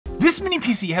This mini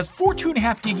PC has 4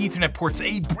 2.5 gig Ethernet ports,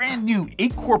 a brand new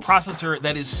 8-core processor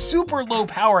that is super low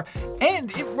power,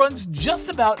 and it runs just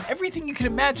about everything you can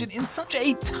imagine in such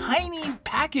a tiny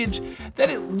package that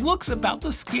it looks about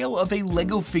the scale of a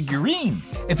Lego figurine.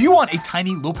 If you want a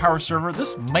tiny low power server,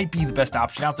 this might be the best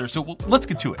option out there, so let's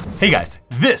get to it. Hey guys,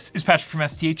 this is Patrick from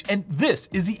STH, and this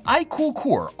is the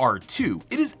iKoolCore R2.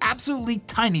 It is absolutely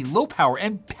tiny, low power,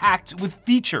 and packed with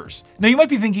features. Now you might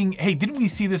be thinking, hey, didn't we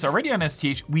see this already on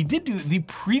STH? We did do the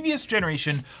previous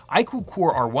generation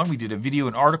iKoolCore R1. We did a video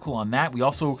and article on that. We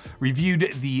also reviewed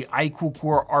the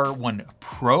iKoolCore R1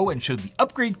 Pro and showed the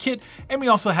upgrade kit, and we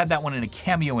also had that one in a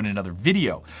cameo in another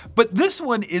video. But this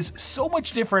one is so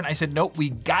much different. I said, nope, we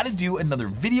gotta do another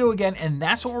video again, and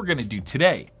that's what we're gonna do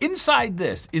today. Inside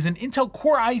this is an Intel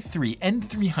Core i3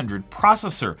 N300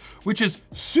 processor, which is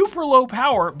super low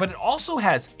power, but it also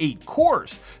has 8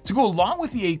 cores. To go along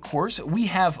with the 8 cores, we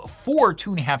have 4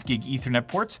 2.5 gig Ethernet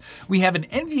ports. We have an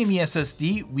NVMe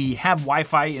SSD. We have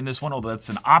Wi-Fi in this one, although that's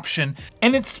an option.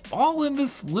 And it's all in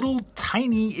this little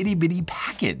tiny itty bitty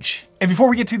package. And before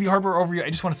we get to the hardware overview, I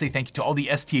just want to say thank you to all the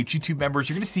STH YouTube members.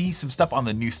 You're going to see some stuff on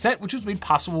the new set, which was made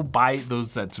possible by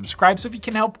those that subscribe. So if you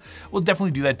can help, we'll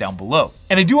definitely do that down below.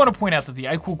 And I do want to point out that the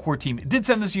iKoolCore team did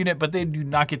send this unit, but they do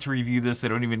not get to review this. They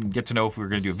don't even get to know if we were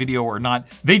going to do a video or not.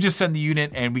 They just send the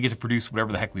unit and we get to produce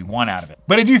whatever the heck we want out of it.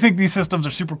 But I do think these systems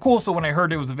are super cool. So when I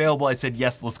heard it was available, I said,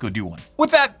 yes, let's go do one.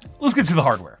 With that, let's get to the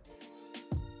hardware.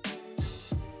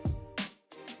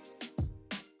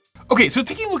 Okay, so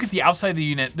taking a look at the outside of the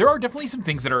unit, there are definitely some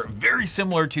things that are very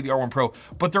similar to the R1 Pro,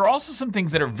 but there are also some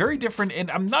things that are very different,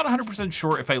 and I'm not 100%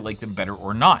 sure if I like them better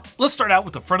or not. Let's start out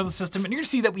with the front of the system, and you're gonna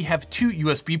see that we have 2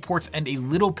 USB ports and a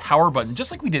little power button,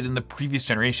 just like we did in the previous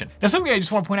generation. Now, something I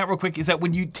just wanna point out real quick is that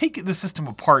when you take the system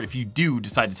apart, if you do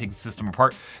decide to take the system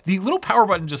apart, the little power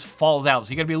button just falls out,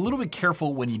 so you gotta be a little bit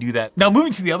careful when you do that. Now,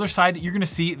 moving to the other side, you're gonna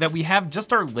see that we have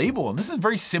just our label, and this is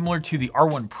very similar to the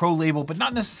R1 Pro label, but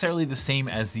not necessarily the same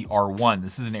as the R1.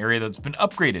 This is an area that's been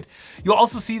upgraded. You'll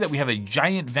also see that we have a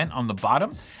giant vent on the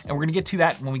bottom, and we're gonna get to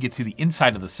that when we get to the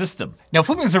inside of the system. Now,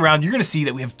 flipping this around, you're gonna see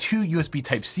that we have 2 USB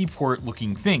Type-C port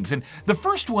looking things. And the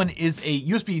first one is a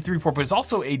USB 3 port, but it's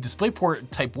also a DisplayPort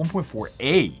Type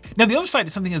 1.4a. Now, the other side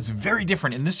is something that's very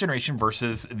different in this generation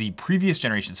versus the previous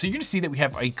generation. So you're gonna see that we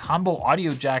have a combo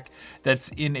audio jack that's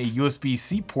in a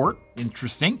USB-C port.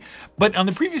 Interesting. But on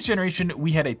the previous generation,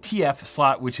 we had a TF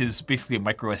slot, which is basically a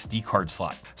micro SD card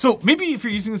slot. So maybe if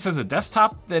you're using this as a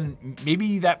desktop, then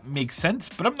maybe that makes sense,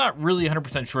 but I'm not really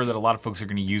 100% sure that a lot of folks are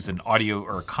gonna use an audio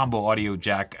or a combo audio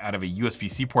jack out of a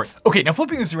USB-C port. Okay, now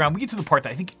flipping this around, we get to the part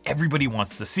that I think everybody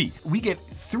wants to see. We get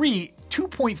 3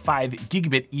 2.5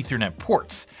 gigabit Ethernet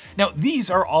ports. Now,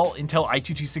 these are all Intel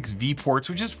i226V ports,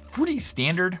 which is pretty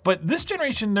standard, but this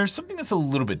generation, there's something that's a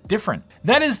little bit different.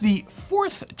 That is the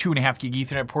 4th 2.5 gig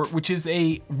Ethernet port, which is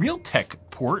a Realtek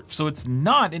port, so it's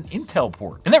not an Intel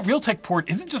port. And that Realtek port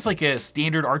isn't just like a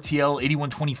standard RTL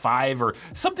 8125 or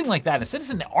something like that. Instead, it's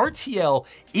an RTL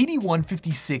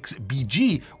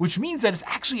 8156BG, which means that it's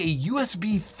actually a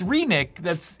USB 3 NIC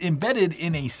that's embedded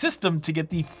in a system to get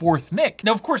the 4th NIC.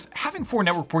 Now, of course, having 4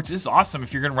 network ports is awesome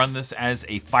if you're gonna run this as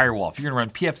a firewall. If you're gonna run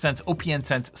pfSense,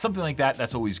 OPNsense, something like that,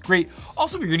 that's always great.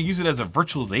 Also, if you're gonna use it as a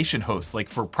virtualization host, like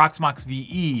for Proxmox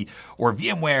VE or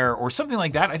VMware or something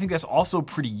like that, I think that's also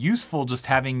pretty useful, just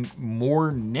having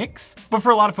more NICs. But for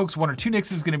a lot of folks, 1 or 2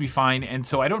 NICs is gonna be fine, and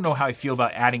so I don't know how I feel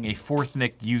about adding a 4th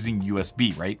NIC using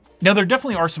USB, right? Now, there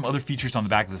definitely are some other features on the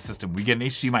back of the system. We get an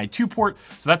HDMI 2 port,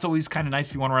 so that's always kind of nice.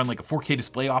 If you wanna run like a 4K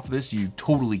display off of this, you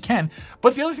totally can.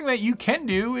 But the other thing that you can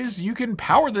do is you can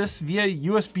power this via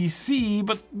USB-C,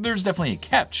 but there's definitely a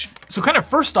catch. So kind of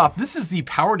first off, this is the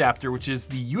power adapter, which is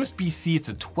the USB-C. It's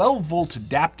a 12-volt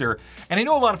adapter. And I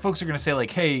know a lot of folks are gonna say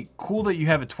like, hey, cool that you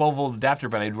have a 12-volt adapter,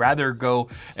 but I'd rather go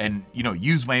and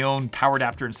use my own power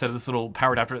adapter instead of this little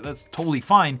power adapter. That's totally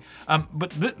fine.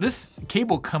 But this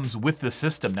cable comes with the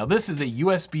system. Now, this is a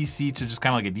USB-C to just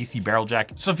kind of like a DC barrel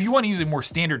jack. So if you want to use a more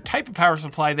standard type of power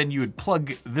supply, then you would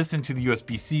plug this into the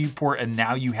USB-C port, and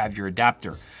now you have your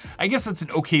adapter. I guess that's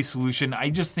an okay solution. I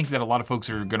just think that a lot of folks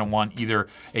are gonna want either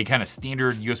a kind of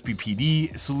standard USB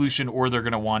PD solution, or they're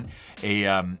gonna want a,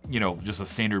 just a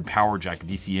standard power jack, a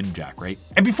DC in jack, right?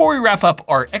 And before we wrap up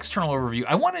our external overview,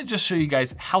 I wanna just show you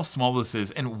guys how small this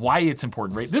is and why it's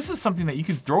important, right? This is something that you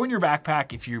can throw in your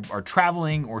backpack if you are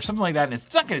traveling or something like that, and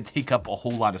it's not gonna take up a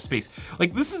whole lot of space.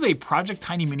 Like, this is a Project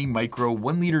Tiny Mini Micro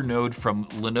 1-liter node from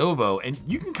Lenovo, and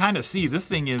you can kind of see this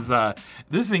thing is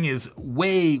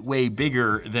way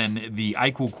bigger than the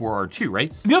iKoolCore R2,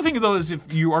 right? The other thing though is if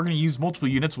you are gonna use multiple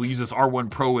units, we'll use this R1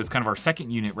 Pro as kind of our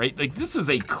second unit, right? Like this is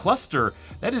a cluster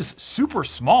that is super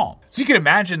small. So you can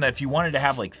imagine that if you wanted to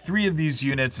have like 3 of these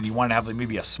units and you wanted to have like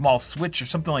maybe a small switch or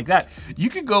something like that, you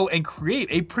could go and create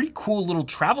a pretty cool little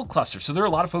travel cluster. So there are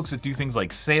a lot of folks that do things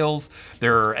like sales,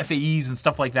 there are FAEs and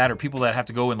stuff like that, or people that have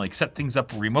to go and like set things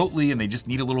up remotely and they just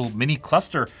need a little mini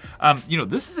cluster. You know,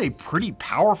 this is a pretty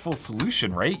powerful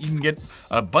solution, right? You can get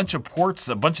a bunch of ports,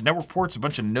 a bunch of network ports, a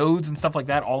bunch of nodes and stuff like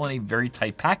that, all in a very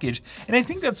tight package. And I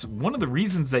think that's one of the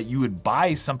reasons that you would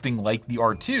buy something like the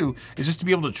R2 is just to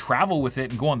be able to travel with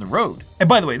it and go on the road. And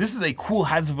by the way, this is a cool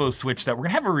Hasvo switch that we're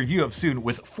gonna have a review of soon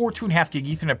with 4 2.5 gig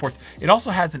Ethernet ports. It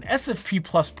also has an SFP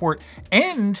Plus port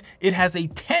and it has a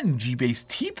 10 G-Base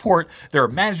T port. There are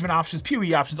management options,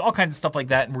 PoE options, all kinds of stuff like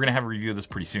that. And we're gonna have a review of this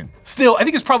pretty soon. Still, I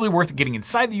think it's probably worth getting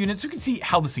inside the unit so you can see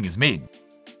how this thing is made.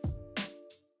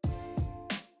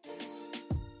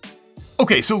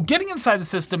 Okay, so getting inside the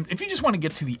system, if you just want to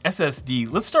get to the SSD,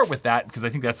 let's start with that because I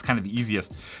think that's kind of the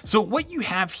easiest. So what you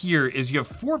have here is you have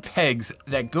 4 pegs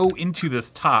that go into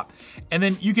this top, and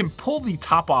then you can pull the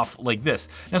top off like this.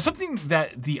 Now, something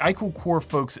that the iKoolCore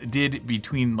folks did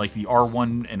between like the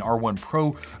R1 and R1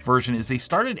 Pro version is they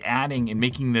started adding and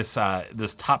making this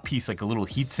this top piece like a little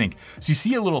heatsink. So you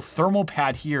see a little thermal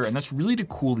pad here, and that's really to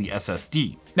cool the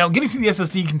SSD. Now, getting to the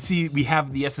SSD, you can see we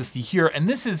have the SSD here, and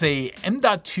this is a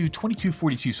M.2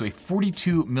 2242, so a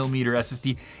 42 millimeter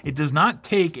SSD. It does not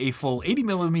take a full 80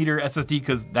 millimeter SSD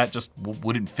because that just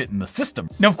wouldn't fit in the system.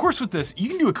 Now, of course, with this, you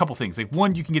can do a couple things. Like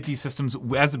one, you can get these systems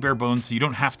as a bare bones, so you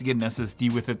don't have to get an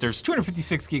SSD with it. There's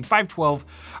 256 gig, 512.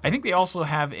 I think they also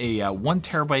have a 1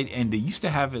 terabyte, and they used to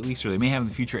have at least, or they may have in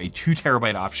the future, a 2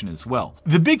 terabyte option as well.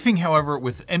 The big thing, however,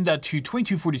 with M.2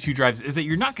 2242 drives is that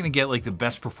you're not gonna get like the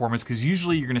best performance because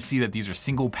usually you're gonna see that these are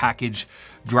single package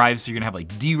drives. So you're gonna have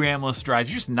like DRAM-less drives.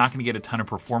 You're just not gonna get a ton of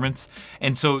performance.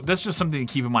 And so that's just something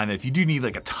to keep in mind that if you do need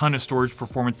like a ton of storage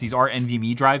performance, these are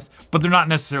NVMe drives, but they're not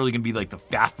necessarily gonna be like the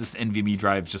fastest NVMe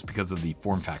drives just because of the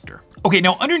form factor. Okay,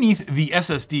 now underneath the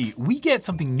SSD, we get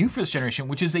something new for this generation,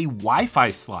 which is a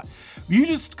Wi-Fi slot. You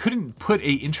just couldn't put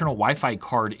a internal Wi-Fi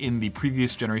card in the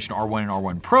previous generation R1 and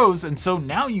R1 Pros. And so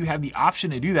now you have the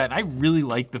option to do that. And I really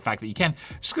like the fact that you can,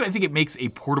 just because I think it makes a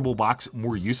portable box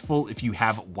more useful if you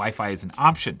have Wi-Fi as an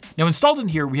option. Now installed in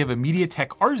here, we have a MediaTek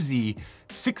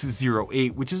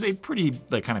RZ608, which is a pretty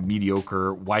like kind of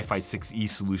mediocre Wi-Fi 6E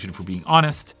solution for being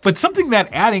honest. But something that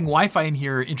adding Wi-Fi in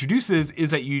here introduces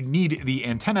is that you need the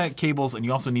antenna cables and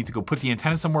you also need to go put the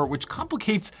antenna somewhere, which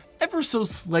complicates ever so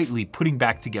slightly putting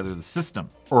back together the system,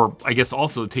 or I guess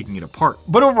also taking it apart.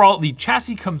 But overall, the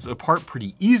chassis comes apart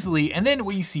pretty easily, and then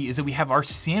what you see is that we have our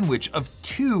sandwich of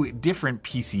 2 different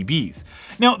PCBs.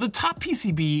 Now, the top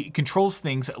PCB controls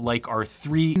things like our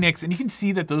 3 NICs, and you can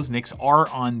see that those NICs are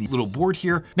on the little board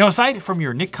here. Now, aside from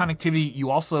your NIC connectivity,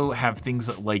 you also have things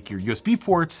like your USB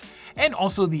ports, and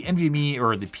also the NVMe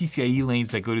or the PCIe lanes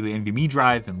that go to the NVMe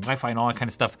drives and Wi-Fi and all that kind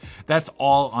of stuff. That's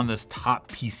all on this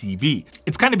top PCB.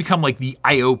 It's kind of become like the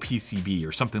IO PCB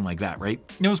or something like that, right?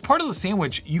 Now, as part of the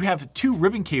sandwich, you have 2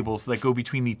 ribbon cables that go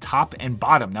between the top and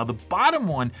bottom. Now, the bottom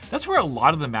one, that's where a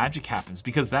lot of the magic happens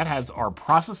because that has our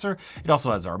processor. It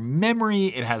also has our memory.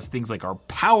 It has things like our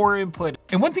power input.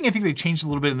 And one thing I think they changed a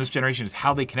little bit in this generation is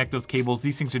how they connect those cables.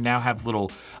 These things now have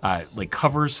little like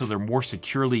covers, so they're more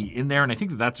securely in there. And I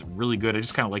think that that's really good. I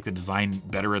just kind of like the design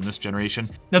better in this generation.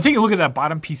 Now, taking a look at that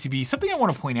bottom PCB, something I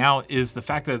want to point out is the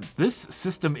fact that this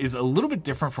system is a little bit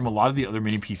different from a lot of the other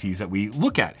mini PCs that we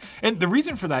look at. And the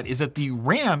reason for that is that the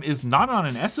RAM is not on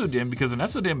an SODIMM because an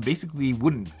SODIMM basically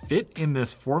wouldn't fit in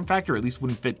this form factor, or at least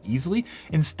wouldn't fit easily.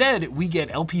 Instead, we get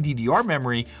LPDDR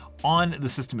memory on the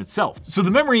system itself. So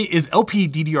the memory is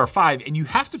LPDDR5, and you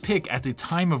have to pick at the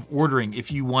time of ordering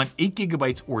if you want 8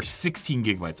 gigabytes or 16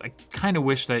 gigabytes. I kind of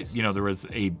wish that, you know, there was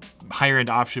a higher end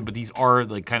option, but these are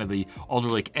like kind of the Alder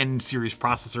Lake N series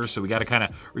processors, so we got to kind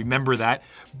of remember that.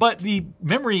 But the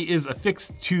memory is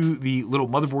affixed to the little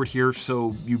motherboard here,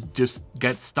 so you just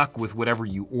get stuck with whatever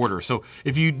you order. So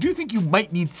if you do think you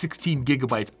might need 16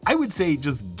 gigabytes, I would say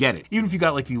just get it. Even if you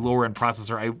got like the lower end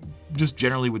processor, I just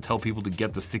generally would tell people to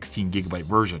get the 16 gigabyte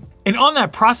version. And on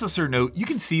that processor note, you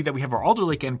can see that we have our Alder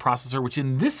Lake N processor, which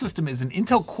in this system is an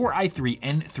Intel Core i3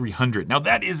 N300. Now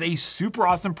that is a super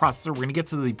awesome processor. We're gonna get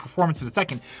to the performance in a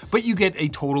second, but you get a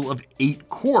total of 8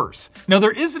 cores. Now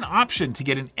there is an option to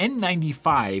get an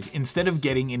N95 instead of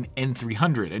getting an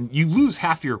N300, and you lose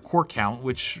half your core count,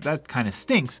 which that kind of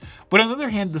stinks. But on the other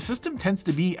hand, the system tends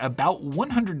to be about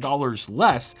 $100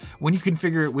 less when you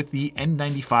configure it with the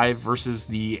N95 versus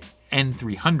the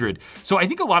N300. So I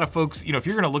think a lot of folks, if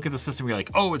you're gonna look at the system, you're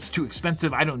like, oh, it's too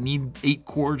expensive, I don't need 8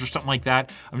 cores or something like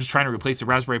that, I'm just trying to replace the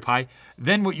Raspberry Pi,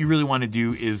 then what you really wanna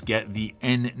do is get the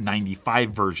N95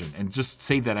 version and just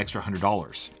save that extra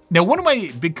 $100. Now, one of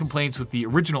my big complaints with the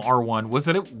original R1 was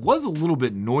that it was a little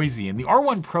bit noisy, and the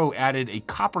R1 Pro added a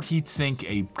copper heatsink,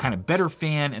 a kind of better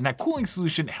fan, and that cooling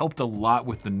solution helped a lot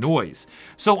with the noise.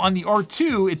 So on the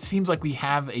R2, it seems like we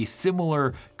have a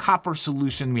similar copper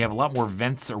solution. We have a lot more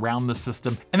vents around the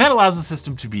system, and that allows the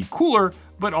system to be cooler,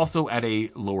 but also at a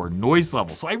lower noise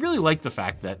level. So I really like the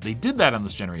fact that they did that on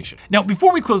this generation. Now,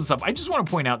 before we close this up, I just want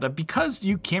to point out that because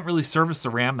you can't really service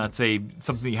the RAM, that's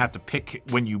something that you have to pick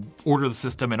when you order the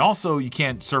system, and also you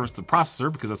can't service the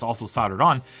processor because that's also soldered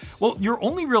on, well, your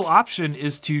only real option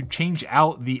is to change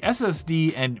out the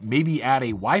SSD and maybe add a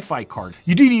Wi-Fi card.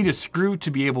 You do need a screw to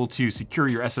be able to secure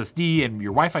your SSD and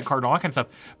your Wi-Fi card and all that kind of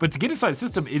stuff, but to get inside the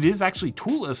system, it is actually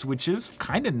toolless, which is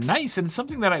kind of nice, and it's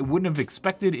something that I wouldn't have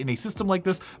expected in a system like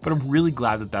this, but I'm really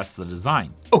glad that that's the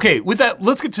design. Okay, with that,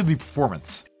 let's get to the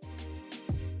performance.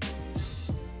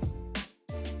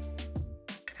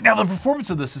 Now, the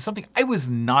performance of this is something I was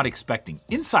not expecting.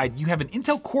 Inside, you have an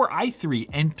Intel Core i3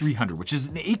 N300, which is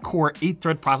an 8-core,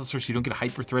 8-thread processor, so you don't get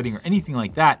hyper-threading or anything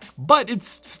like that, but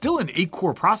it's still an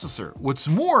 8-core processor. What's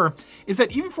more is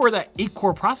that even for that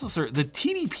 8-core processor, the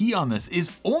TDP on this is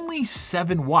only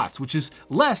 7 watts, which is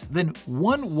less than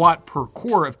 1 watt per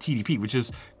core of TDP, which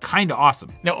is kind of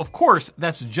awesome. Now, of course,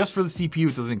 that's just for the CPU.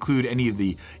 It doesn't include any of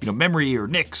the memory or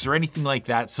NICs or anything like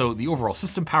that, so the overall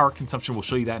system power consumption, we'll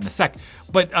show you that in a sec.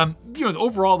 But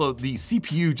overall though, the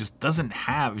CPU just doesn't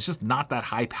have, it's just not that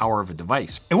high power of a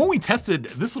device. And when we tested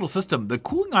this little system, the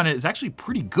cooling on it is actually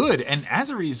pretty good, and as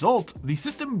a result, the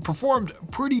system performed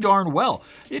pretty darn well.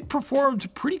 It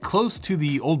performed pretty close to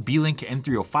the old Beelink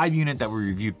N305 unit that we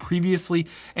reviewed previously,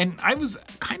 and I was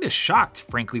kind of shocked,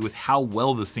 frankly, with how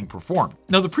well this thing performed.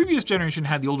 Now, the previous generation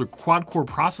had the older quad-core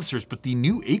processors, but the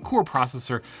new 8-core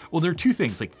processor, well, there are two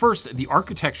things. Like, first, the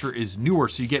architecture is newer,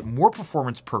 so you get more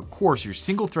performance per core, so your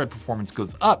single-thread performance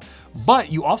goes up,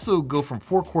 but you also go from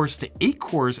 4 cores to 8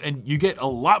 cores, and you get a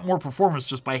lot more performance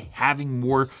just by having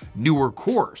more newer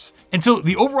cores. And so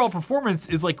the overall performance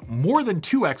is like more than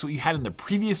 2x what you had in the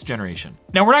previous generation.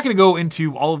 Now, we're not gonna go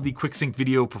into all of the quick sync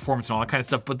video performance and all that kind of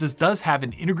stuff, but this does have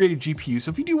an integrated GPU,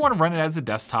 so if you do wanna run it as a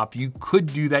desktop, you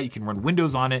could do that. You can run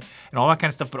Windows on it and all that kind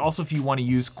of stuff, but also if you wanna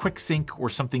use quick sync or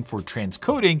something for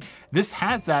transcoding, this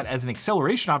has that as an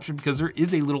acceleration option because there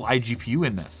is a little iGPU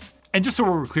in this. And just so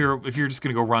we're clear, if you're just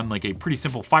gonna go run like a pretty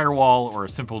simple firewall or a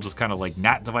simple just kind of like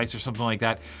NAT device or something like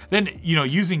that, then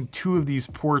using 2 of these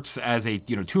ports as a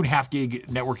 2.5 gig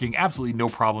networking, absolutely no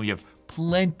problem. You have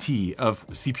plenty of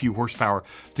CPU horsepower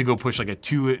to go push like a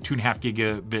 2.5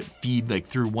 gigabit feed like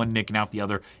through one NIC and out the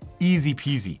other. Easy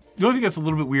peasy. The only thing that's a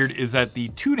little bit weird is that the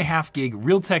 2.5 gig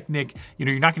Realtek NIC,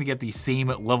 you're not gonna get the same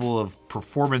level of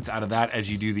performance out of that as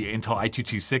you do the Intel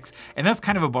i226, and that's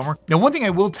kind of a bummer. Now, one thing I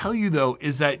will tell you though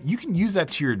is that you can use that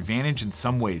to your advantage in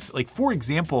some ways. Like, for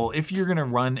example, if you're gonna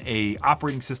run a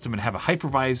operating system and have a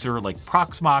hypervisor like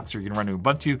Proxmox, or you're gonna run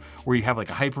Ubuntu where you have like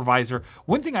a hypervisor,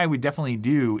 one thing I would definitely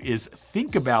do is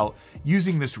think about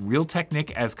using this Realtek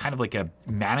NIC as kind of like a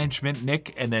management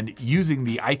NIC, and then using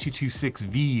the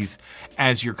i226Vs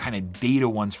as your kind of data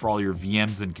ones for all your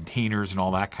VMs and containers and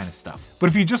all that kind of stuff. But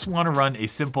if you just want to run a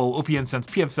simple OPNsense,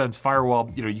 PFSense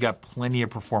firewall, you got plenty of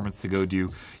performance to go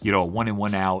do, a 1 in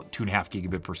 1 out, 2.5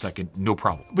 gigabit per second, no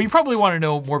problem. But you probably want to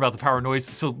know more about the power and noise,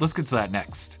 so let's get to that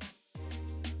next.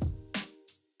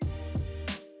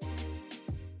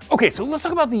 Okay, so let's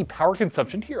talk about the power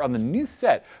consumption here on the new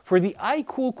set for the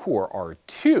iKoolCore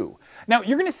R2. Now,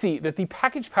 you're gonna see that the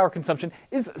package power consumption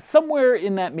is somewhere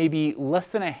in that maybe less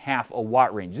than a half a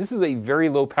watt range. This is a very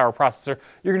low power processor.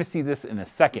 You're gonna see this in a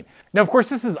second. Now, of course,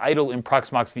 this is idle in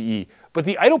Proxmox VE, but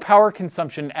the idle power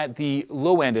consumption at the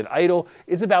low end at idle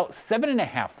is about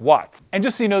 7.5 watts. And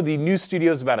just so you know, the new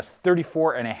studio is about a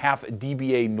 34.5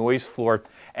 dBA noise floor.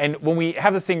 And when we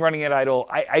have this thing running at idle,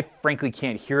 I frankly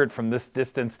can't hear it from this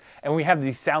distance. And when we have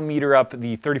the sound meter up,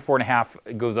 the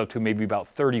 34.5 goes up to maybe about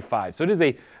 35. So it is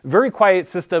a very quiet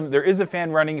system. There is a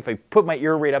fan running. If I put my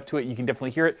ear rate up to it, you can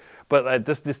definitely hear it. But at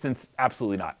this distance,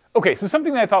 absolutely not. Okay, so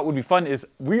something that I thought would be fun is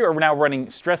we are now running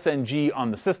StressNG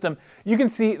on the system. You can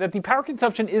see that the power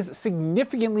consumption is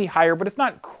significantly higher, but it's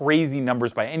not crazy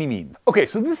numbers by any means. Okay,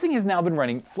 so this thing has now been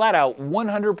running flat out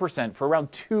 100% for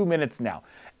around 2 minutes now.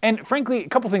 And frankly, a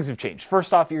couple things have changed.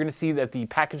 First off, you're gonna see that the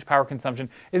package power consumption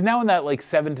is now in that like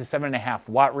 7 to 7.5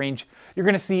 watt range. You're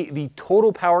gonna see the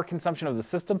total power consumption of the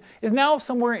system is now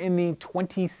somewhere in the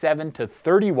 27 to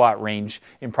 30 watt range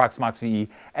in Proxmox VE.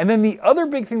 And then the other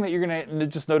big thing that you're gonna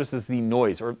just notice is the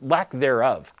noise, or lack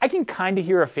thereof. I can kind of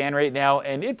hear a fan right now,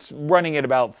 and it's running at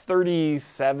about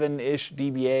 37-ish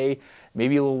dBA,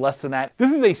 maybe a little less than that.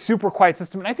 This is a super quiet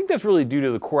system, and I think that's really due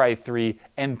to the Core i3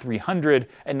 N300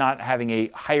 and not having a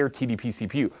higher TDP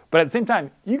CPU. But at the same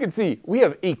time, you can see we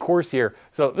have 8 cores here,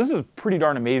 so this is pretty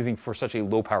darn amazing for such a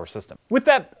low power system. With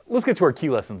that, let's get to our key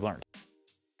lessons learned.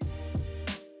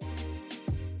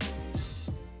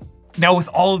 Now, with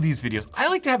all of these videos, I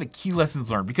like to have a key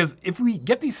lessons learned, because if we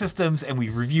get these systems and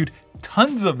we've reviewed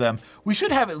tons of them, we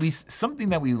should have at least something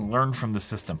that we learned from the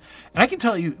system. And I can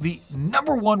tell you the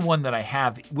number one that I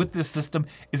have with this system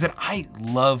is that I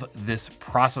love this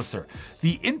processor.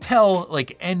 The Intel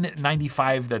like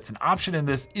N95 that's an option in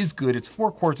this is good. It's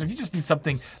 4 cores. If you just need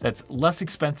something that's less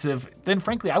expensive, then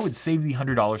frankly, I would save the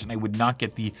 $100 and I would not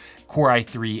get the Core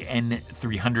i3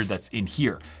 N300 that's in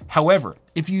here. However,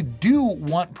 if you do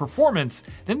want performance,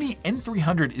 then the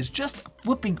N300 is just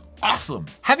flipping awesome.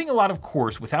 Having a lot of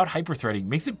cores without hyperthreading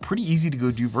makes it pretty easy to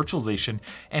go do virtualization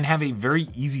and have a very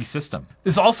easy system.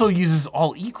 This also uses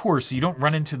all E-cores, so you don't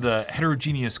run into the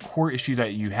heterogeneous core issue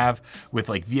that you have with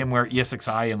like VMware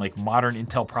ESXi and like modern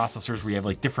Intel processors where you have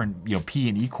like different, P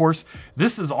and E cores.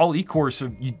 This is all E-cores,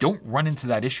 so you don't run into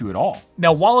that issue at all.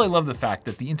 Now, while I love the fact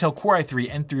that the Intel Core i3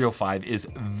 N305 is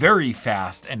very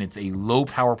fast and it's a low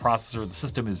power processor, the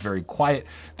system is very quiet,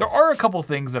 there are a couple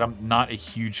things that I'm not a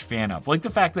huge fan of, like the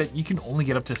fact that you can only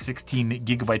get up to 16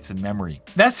 gigabytes of memory.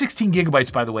 That 16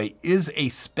 gigabytes, by the way, is a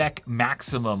spec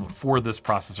maximum for this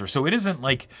processor. So it isn't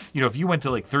like, if you went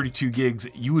to like 32 gigs,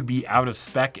 you would be out of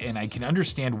spec. And I can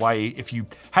understand why if you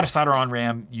had a solder-on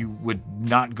RAM, you would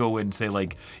not go and say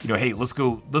like, hey, let's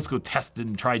go test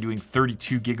and try doing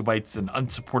 32 gigabytes in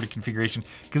unsupported configuration,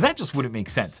 because that just wouldn't make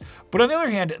sense. But on the other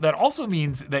hand, that also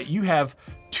means that you have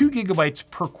 2 gigabytes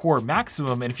per core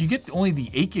maximum. And if you get only the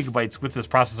 8 gigabytes with this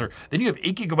processor, then you have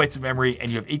 8 gigabytes of memory and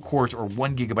you have 8 cores, or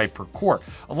 1 gigabyte per core.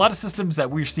 A lot of systems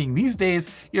that we're seeing these days,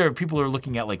 people are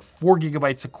looking at like 4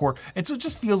 gigabytes a core. And so it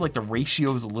just feels like the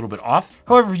ratio is a little bit off.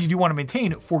 However, if you do want to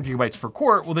maintain 4 gigabytes per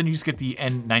core, well, then you just get the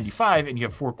N95 and you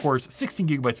have 4 cores, 16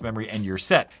 gigabytes of memory, and you're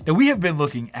set. Now, we have been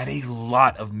looking at a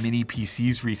lot of mini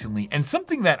PCs recently, and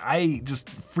something that I just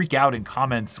freak out in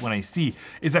comments when I see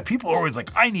is that people are always like,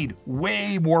 I need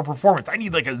way more performance. I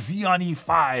need like a Xeon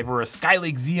E5 or a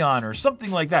Skylake Xeon or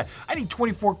something like that. I need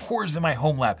 24 cores in my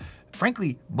home lab.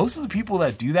 Frankly, most of the people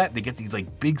that do that, they get these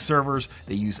like big servers,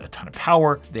 they use a ton of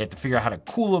power, they have to figure out how to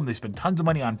cool them, they spend tons of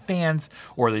money on fans,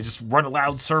 or they just run a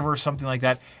loud server or something like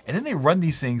that, and then they run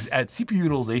these things at CPU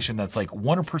utilization that's like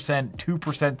 1%,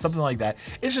 2%, something like that.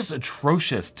 It's just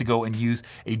atrocious to go and use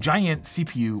a giant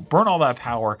CPU, burn all that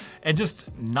power, and just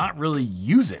not really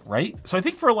use it, right? So I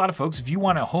think for a lot of folks, if you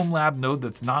want a home lab node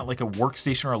that's not like a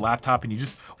workstation or a laptop and you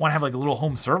just want to have like a little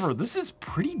home server, this is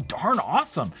pretty darn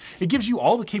awesome. It gives you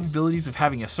all the capabilities of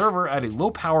having a server at a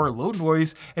low power, low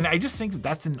noise, and I just think that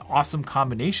that's an awesome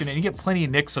combination. And you get plenty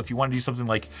of NICs, so if you want to do something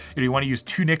like, you want to use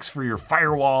 2 NICs for your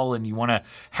firewall and you want to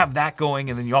have that going,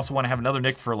 and then you also want to have another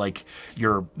NIC for like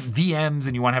your VMs,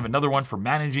 and you want to have another one for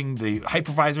managing the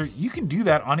hypervisor, you can do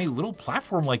that on a little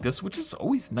platform like this, which is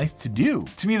always nice to do.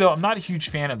 To me though, I'm not a huge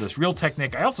fan of this Realtek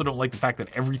NIC. I also don't like the fact that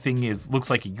everything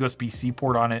looks like a USB-C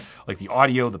port on it, like the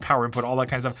audio, the power input, all that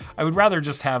kind of stuff. I would rather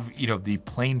just have, the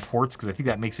plain ports, because I think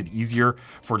that makes it easier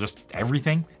for just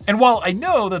everything. And while I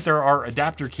know that there are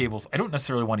adapter cables, I don't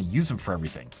necessarily want to use them for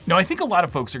everything. Now, I think a lot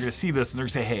of folks are going to see this and they're going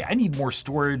to say, hey, I need more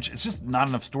storage. It's just not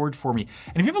enough storage for me.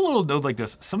 And if you have a little node like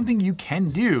this, something you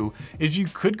can do is you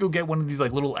could go get one of these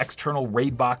like little external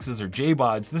RAID boxes or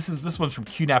JBODs. This one's from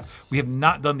QNAP. We have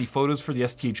not done the photos for the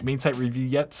STH main site review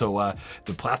yet, so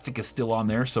the plastic is still on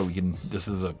there. So this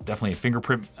is definitely a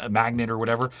fingerprint magnet or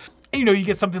whatever. And, you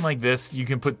get something like this. You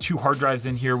can put 2 hard drives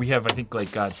in here. We have, I think,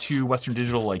 like 2 Western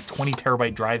Digital, like 20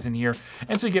 terabyte drives in here.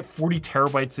 And so you get 40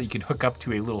 terabytes that you can hook up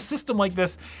to a little system like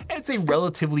this. And it's a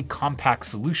relatively compact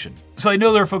solution. So I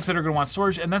know there are folks that are going to want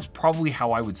storage, and that's probably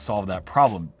how I would solve that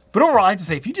problem. But overall, I have to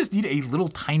say, if you just need a little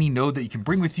tiny node that you can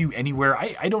bring with you anywhere,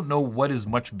 I don't know what is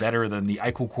much better than the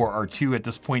iKoolCore R2 at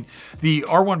this point. The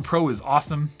R1 Pro is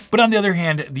awesome, but on the other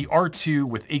hand, the R2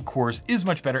 with 8 cores is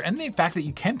much better, and the fact that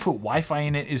you can put Wi-Fi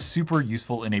in it is super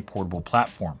useful in a portable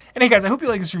platform. And hey guys, I hope you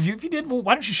like this review. If you did, well,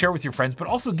 why don't you share it with your friends, but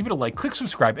also give it a like, click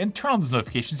subscribe, and turn on those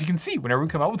notifications so you can see whenever we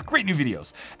come out with great new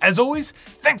videos. As always,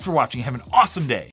 thanks for watching. Have an awesome day.